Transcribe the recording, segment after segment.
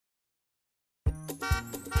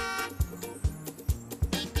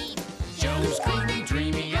Joe's creamy,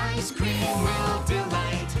 dreamy ice cream will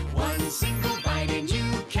delight. One single bite and you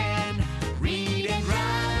can read and write.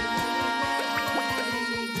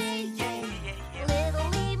 Little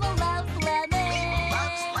Limo loves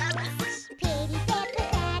lemons. Pretty Pepper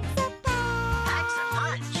packs a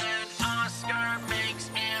punch. And Oscar makes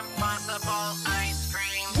impossible ice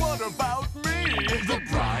cream. What about me? The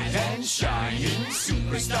bright and shining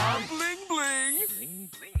superstar. Bling, bling.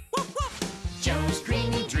 Joe's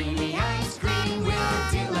creamy, dreamy ice cream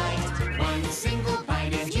will delight. One single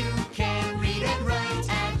bite and you can read and write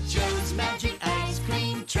at Joe's Magic Ice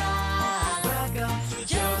Cream Truck. Welcome to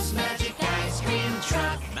Joe's Magic Ice Cream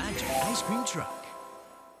Truck. Magic Ice Cream Truck.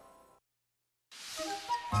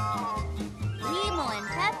 Limo and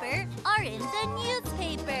Pepper are in the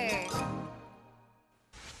newspaper.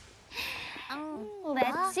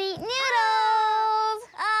 Let's eat noodles!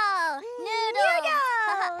 Oh,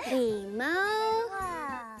 noodles! Limo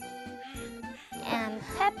and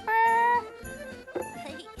Pepper.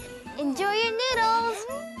 Enjoy your noodles!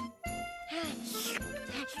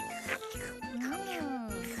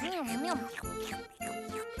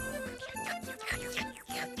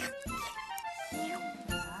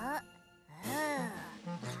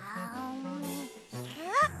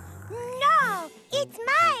 No, it's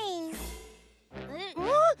mine.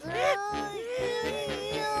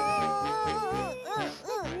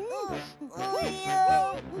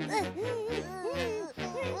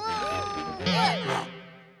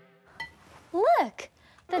 Look,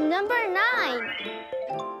 the number 9.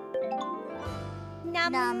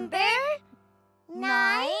 Number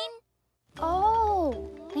 9?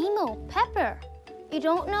 Oh, Limo, Pepper. You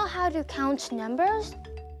don't know how to count numbers?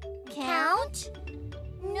 Count?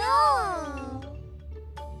 No.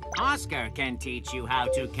 Oscar can teach you how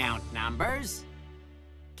to count numbers.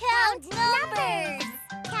 Count numbers.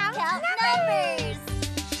 Count numbers.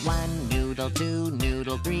 1 noodle, 2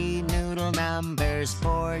 noodle, 3 noodle numbers,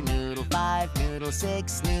 4 noodle, 5 noodle,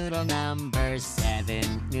 6 noodle numbers,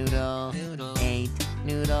 7 noodle, 8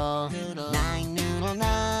 noodle, 9 noodle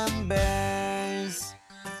numbers,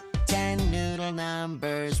 10 noodle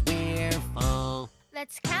numbers, we're full.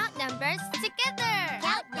 Let's count numbers together.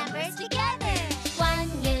 Count numbers together.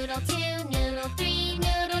 1 noodle, 2 noodle, 3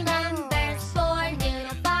 noodle numbers, 4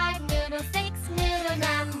 noodle, 5 noodle, 6 noodle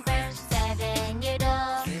numbers, 7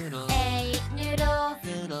 noodle, 8 noodle,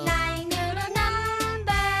 9 noodle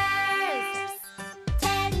numbers,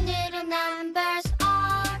 10 noodle numbers,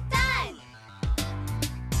 all done.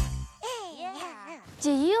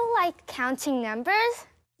 Do you like counting numbers?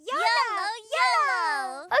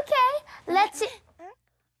 Yellow. Okay, let's eat.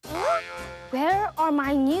 Where are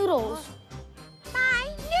my noodles? My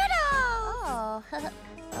noodles.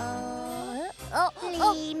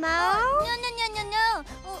 Limo. No.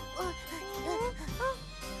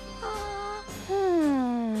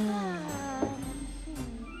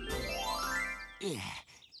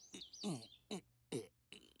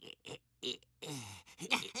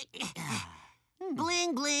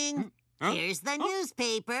 Bling, bling. Here's the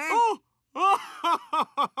newspaper. Oh!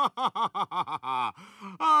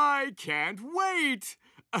 I can't wait.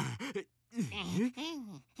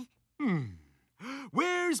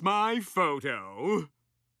 Where's my photo?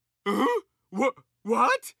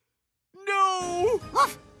 What? No!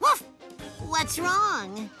 Woof, woof. What's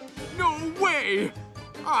wrong? No way!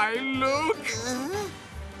 I look...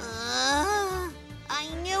 I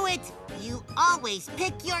knew it. You always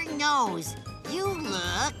pick your nose. You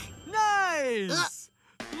look... Nice!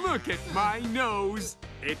 Look at my nose.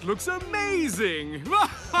 It looks amazing.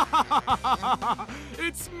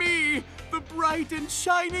 It's me, the bright and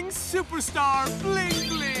shining superstar, Bling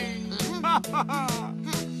Bling.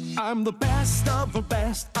 I'm the best of the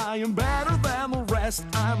best. I am better than the rest.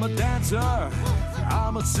 I'm a dancer.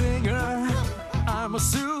 I'm a singer. I'm a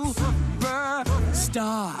superstar.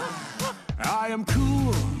 I am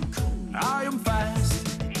cool. I am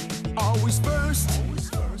fast. Always first.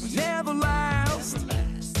 Never last.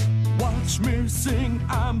 Watch me sing.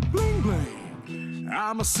 I'm Bling Bling.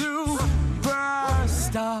 I'm a superstar.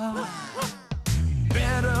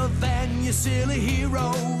 Better than your silly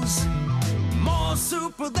heroes. More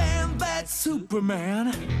super than that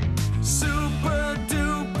Superman. Super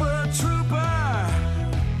duper trooper.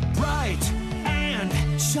 Bright and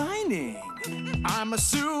shining. I'm a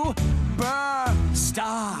superstar.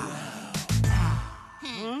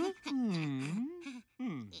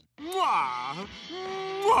 Mwah!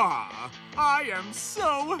 Mwah! I am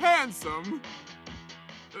so handsome.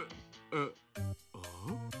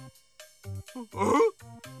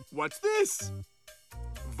 What's this?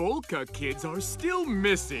 Volca kids are still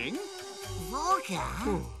missing. Volca?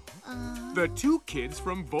 The two kids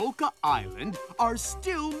from Volcano Island are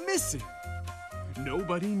still missing.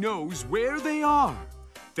 Nobody knows where they are.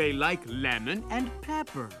 They like lemon and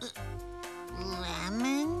pepper.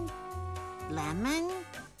 Lemon? Lemon?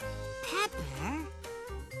 Pepper?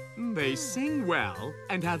 They sing well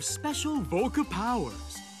and have special Volca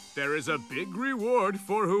powers. There is a big reward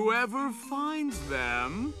for whoever finds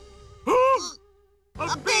them.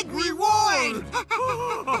 A big reward!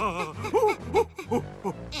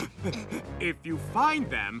 If you find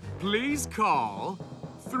them, please call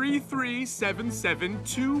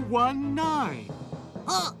 3377219.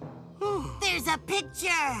 There's a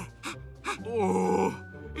picture! Oh,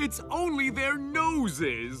 it's only their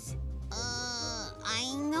noses.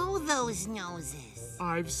 I know those noses.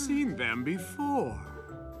 I've seen them before.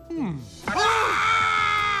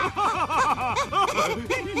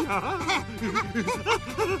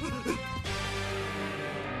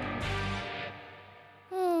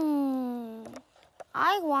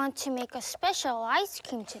 I want to make a special ice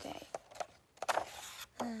cream today.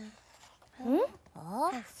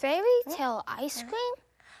 Fairy tale ice cream?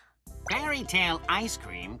 Fairy tale ice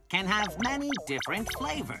cream can have many different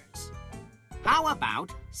flavors. How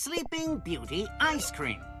about Sleeping Beauty ice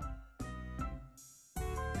cream?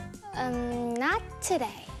 Not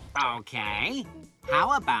today. Okay.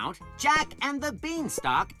 How about Jack and the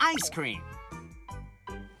Beanstalk ice cream?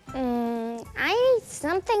 I need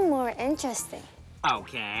something more interesting.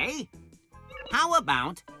 Okay. How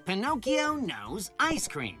about Pinocchio nose ice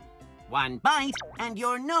cream? One bite and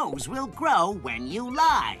your nose will grow when you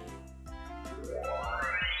lie.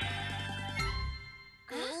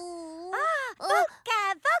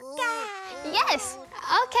 Yes,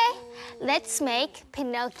 okay. Let's make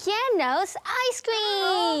Pinocchio nose ice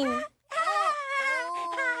cream.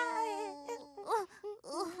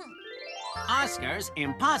 Oscar's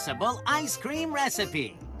Impossible Ice Cream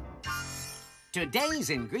Recipe. Today's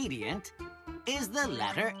ingredient is the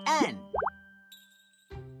letter N.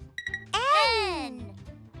 N.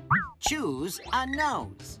 Choose a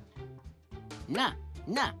nose. Nose.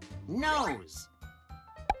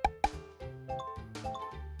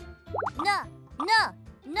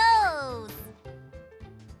 Nose.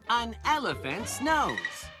 An elephant's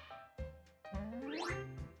nose.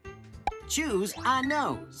 Choose a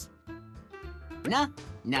nose. Nose.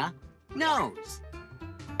 Nose.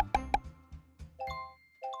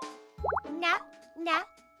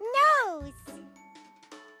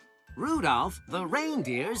 Rudolph the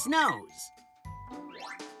reindeer's nose.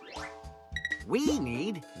 We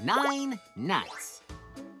need 9 nuts.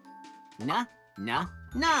 Nine. Nuts.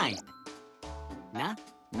 Nine.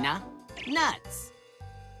 Nuts.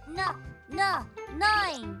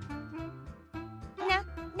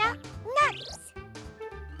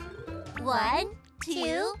 1,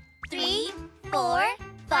 2, 3, 4,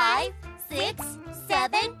 5, 6,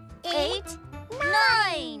 7, 8,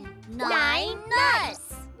 9. 9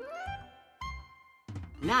 nuts.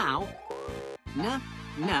 Now,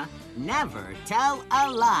 never tell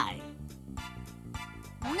a lie.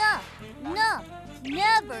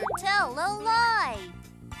 Never tell a lie.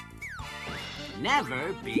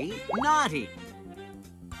 Never be naughty.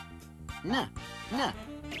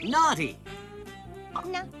 Naughty.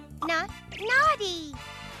 Naughty.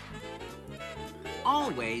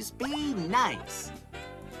 Always be nice.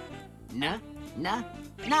 Nice.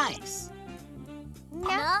 Nice.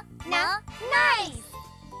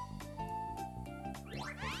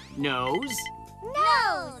 Nose.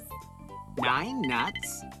 9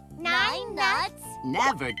 nuts. 9 nuts.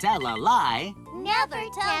 Never tell a lie. Never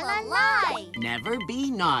tell a lie. Never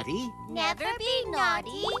be naughty. Never be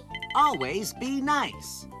naughty. Always be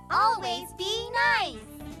nice. Always be nice.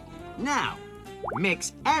 Now,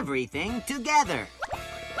 mix everything together.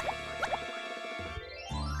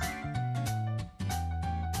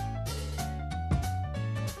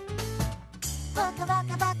 Volca,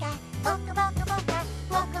 volca, volca. Volca, volca, volca.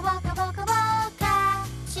 Volca, volca, volca, volca.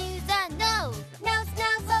 Choose a nose. Nose,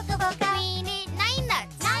 volca, volca. We need 9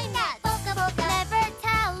 nuts. 9 nuts. Volca, volca. Never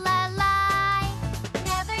tell a lie.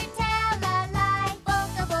 Never tell a lie.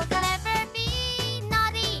 Volca, volca. Never be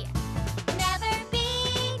naughty. Never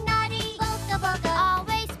be naughty. Volca, volca.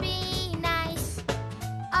 Always be nice.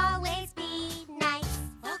 Always be nice.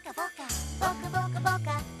 Volca, volca. Volca, volca,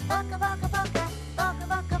 volca. Volca, volca, volca. Volca,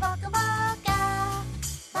 volca, volca, volca.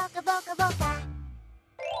 Volca, volca, volca.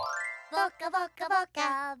 Volca, volca,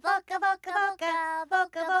 volca. Volca, volca, volca.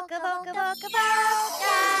 Volca, volca, volca, volca, volca.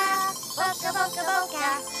 Volca, volca, volca.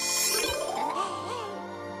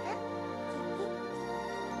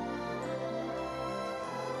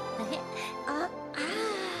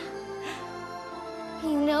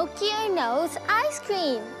 Pinocchio knows ice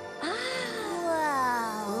cream.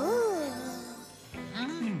 Wow.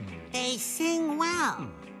 They sing well.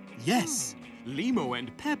 Yes, Limo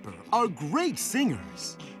and Pepper are great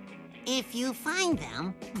singers. If you find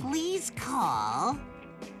them, please call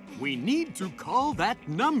We need to call that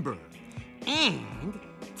number. and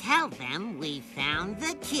tell them we found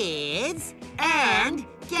the kids and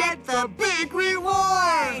get the big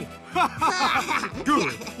reward.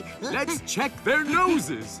 Good. Let's check their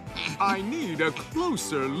noses. I need a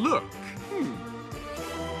closer look.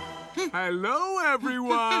 Hello,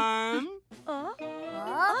 everyone.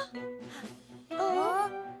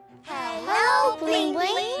 Hello, Bling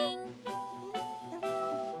Bling.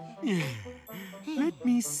 Let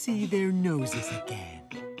me see their noses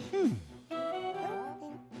again.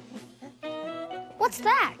 What's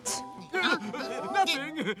that?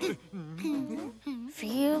 Nothing.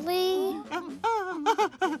 Really?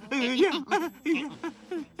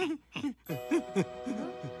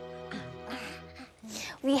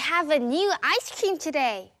 We have a new ice cream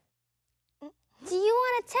today. Do you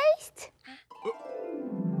want to taste?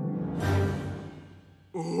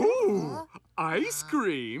 Oh, ice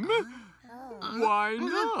cream? Why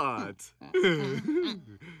not?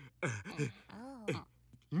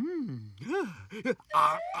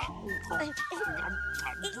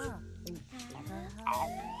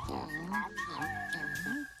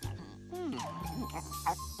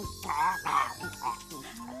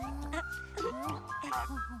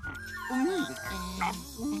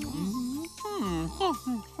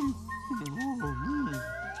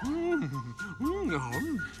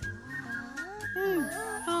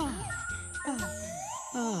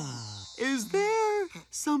 Is there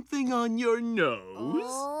something on your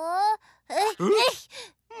nose?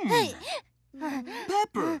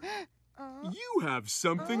 Pepper, you have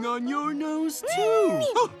something on your nose too.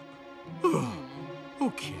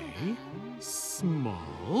 Okay,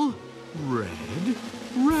 small, red,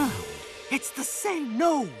 round. It's the same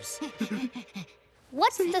nose.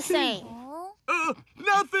 What's the same?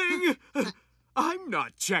 Nothing. I'm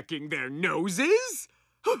not checking their noses.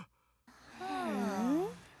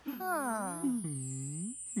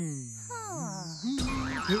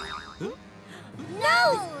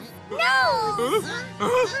 Nose!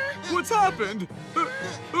 What's happened?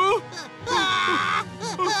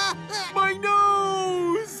 My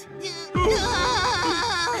nose!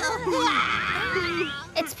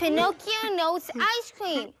 It's Pinocchio knows ice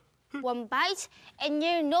cream. One bite and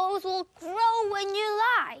your nose will grow when you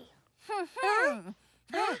lie.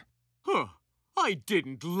 Huh. I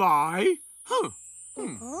didn't lie. Huh.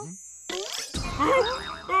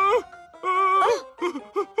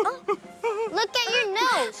 Look at your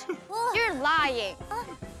nose. You're lying.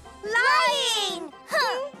 Lying!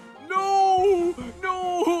 No,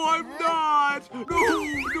 I'm not. No,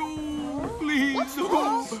 please. No.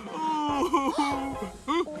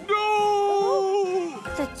 No.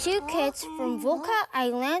 The two kids from Volcano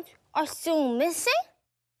Island are still missing?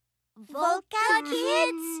 Volcano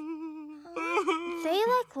kids? They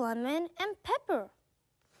like lemon and pepper.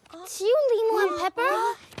 It's you, Limo and Pepper.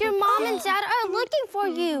 Your mom and dad are looking for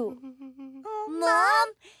you.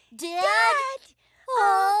 Mom? Dad?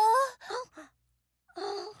 Oh.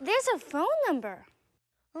 There's a phone number.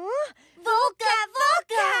 Volca!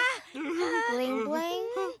 Bling bling.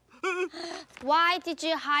 Why did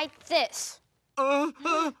you hide this?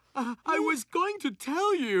 I was going to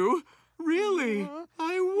tell you. Really,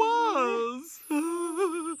 I was.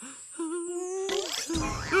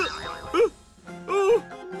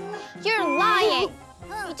 You're lying.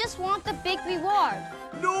 You just want the big reward.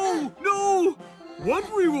 No! What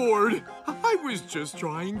reward? I was just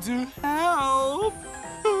trying to help.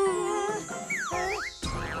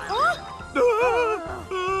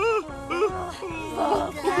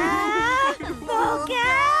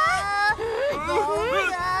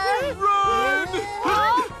 Run!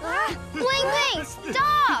 Bling bling,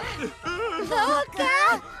 stop!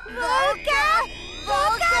 Volca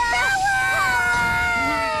power!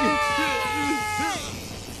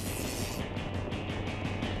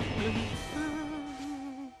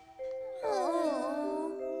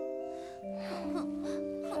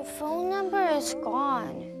 The phone number is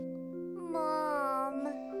gone. Mom,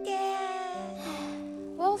 Dad.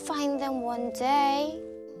 We'll find them one day.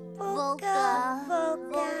 Volca.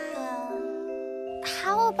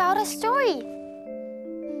 How about a story?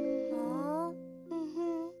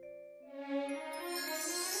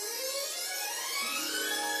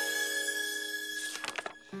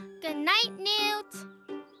 Good night, Newt.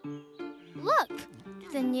 Look,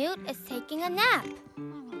 the newt is taking a nap.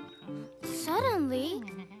 Suddenly,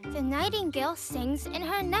 the nightingale sings in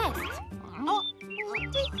her nest.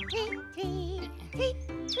 Tweet, tweet, tweet,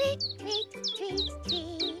 tweet, tweet, tweet,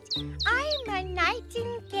 tweet. I'm a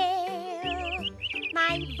nightingale.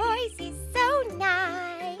 My voice is so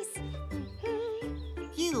nice.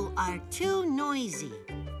 You are too noisy.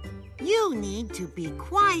 You need to be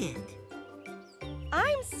quiet.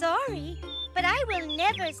 I'm sorry, but I will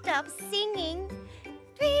never stop singing.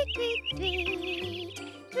 Tweet, tweet, tweet,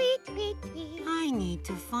 tweet, tweet, tweet. I need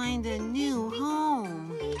to find a new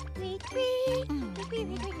home. Tweet, tweet, tweet, tweet, tweet,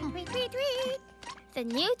 tweet, tweet, tweet, tweet. The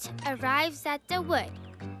newt arrives at the wood.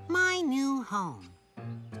 My new home.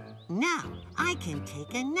 Now I can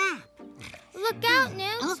take a nap. Look out,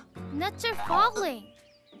 Newt. Nuts are falling.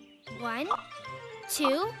 1,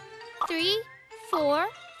 2, 3, 4,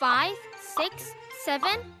 5, 6, 7,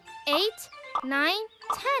 8, 9,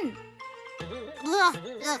 10.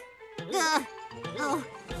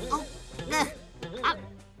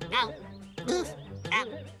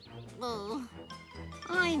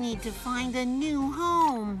 I need to find a new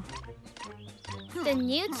home. The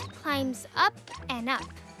newt climbs up and up.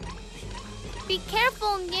 Be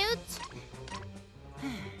careful, Newt.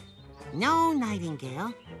 No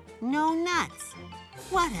nightingale, no nuts.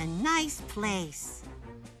 What a nice place.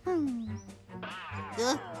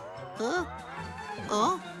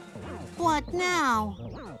 What now?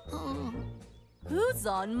 Who's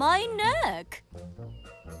on my neck?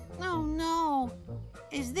 Oh no.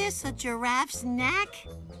 Is this a giraffe's neck?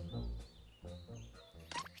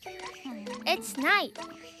 It's night.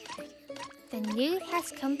 The newt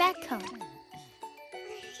has come back home.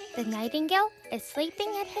 The nightingale is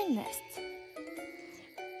sleeping at her nest.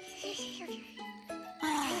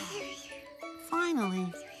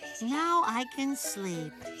 Finally, now I can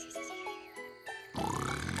sleep.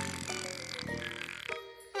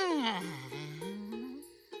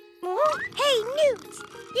 Oh, hey, Newt!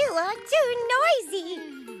 You are too noisy.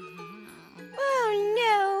 Oh,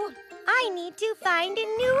 no. I need to find a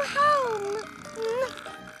new home.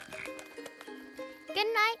 Good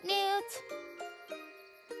night, Newt.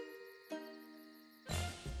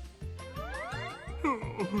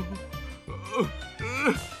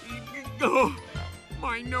 Oh,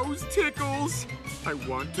 my nose tickles. I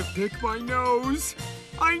want to pick my nose.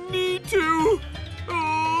 I need to.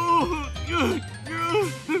 Oh.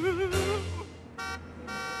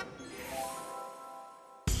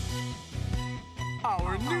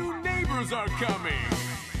 Our new neighbors are coming.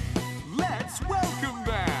 Let's welcome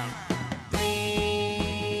them.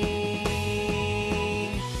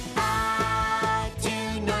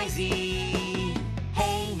 Too noisy.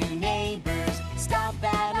 Hey, new neighbors, stop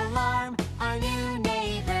that alarm. Our new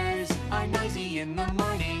neighbors are noisy in the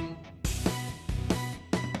morning.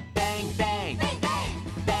 Bang, bang, bang, bang,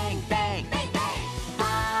 bang, bang, bang,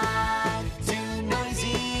 bang. Too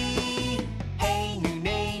noisy. Hey, new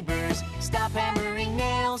neighbors, stop hammering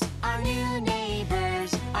nails. Our new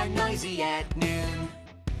neighbors are noisy at noon.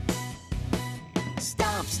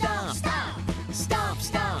 Stomp, stomp, stomp, stomp,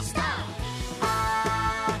 stomp, stomp.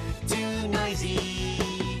 Too noisy.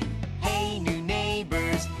 Hey, new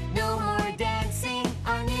neighbors, no more dancing.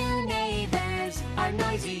 Our new neighbors are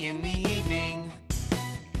noisy in the evening.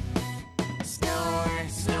 Snore,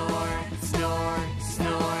 snore, snore,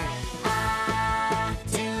 snore.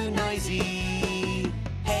 Too noisy.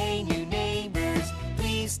 Hey, new neighbors,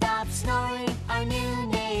 please stop snoring. Our new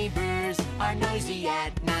neighbors are noisy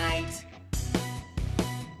at night.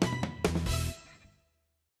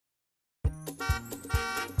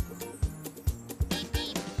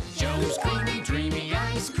 Joe's creamy, dreamy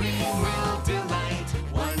ice cream will delight.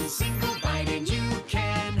 One single bite and you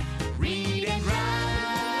can read and write.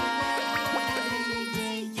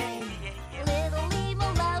 Little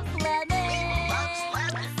Limo loves lemon.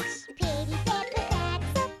 Pretty Pepper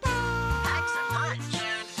packs a punch.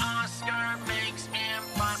 And Oscar makes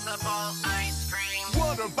impossible ice cream.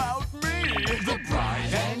 What about me? The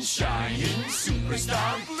bright and shining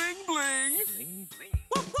superstar bling bling.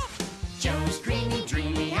 Joe's creamy,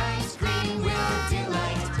 dreamy ice cream will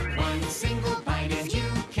delight. One single bite and you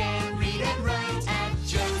can read and write at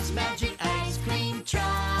Joe's Magic Ice Cream Truck.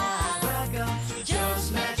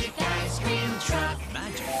 Joe's Magic Ice Cream Truck.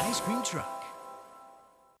 Magic ice cream truck.